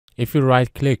If you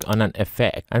right click on an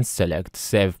effect and select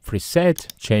save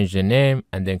preset, change the name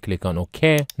and then click on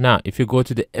OK. Now if you go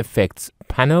to the effects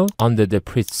panel under the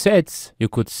presets, you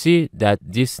could see that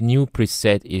this new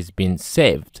preset is being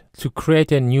saved. To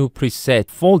create a new preset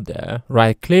folder,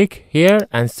 right click here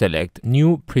and select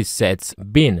new presets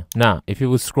bin. Now if you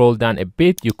will scroll down a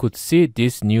bit, you could see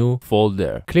this new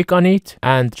folder. Click on it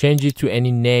and change it to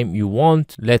any name you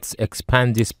want. Let's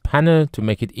expand this panel to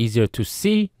make it easier to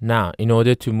see. Now in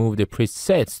order to move the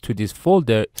presets to this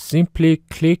folder, simply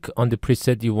click on the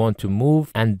preset you want to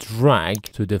move and drag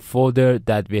to the folder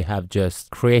that we have just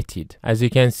created. As you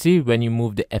can see, when you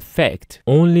move the effect,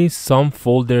 only some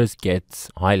folders get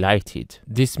highlighted.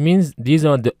 This means these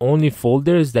are the only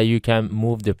folders that you can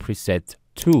move the preset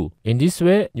to. In this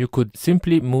way, you could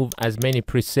simply move as many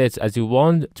presets as you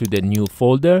want to the new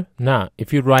folder. Now,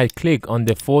 if you right click on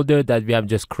the folder that we have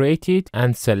just created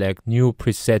and select new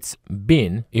presets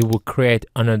bin, it will create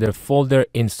another folder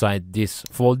inside this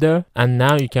folder. And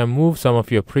now you can move some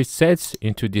of your presets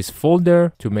into this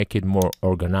folder to make it more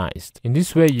organized. In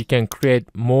this way, you can create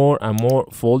more and more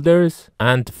folders.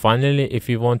 And finally, if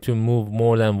you want to move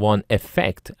more than one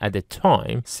effect at a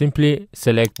time, simply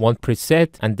select one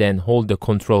preset and then hold the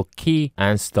Control key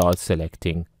and start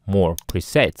selecting more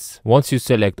presets. Once you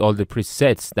select all the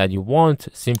presets that you want,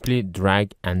 simply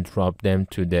drag and drop them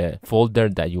to the folder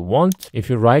that you want. If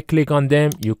you right click on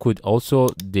them, you could also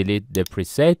delete the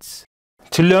presets.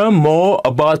 To learn more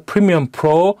about Premiere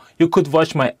Pro, you could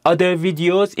watch my other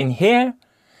videos in here.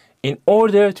 In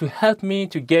order to help me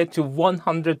to get to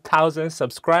 100,000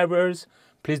 subscribers,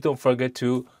 please don't forget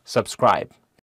to subscribe.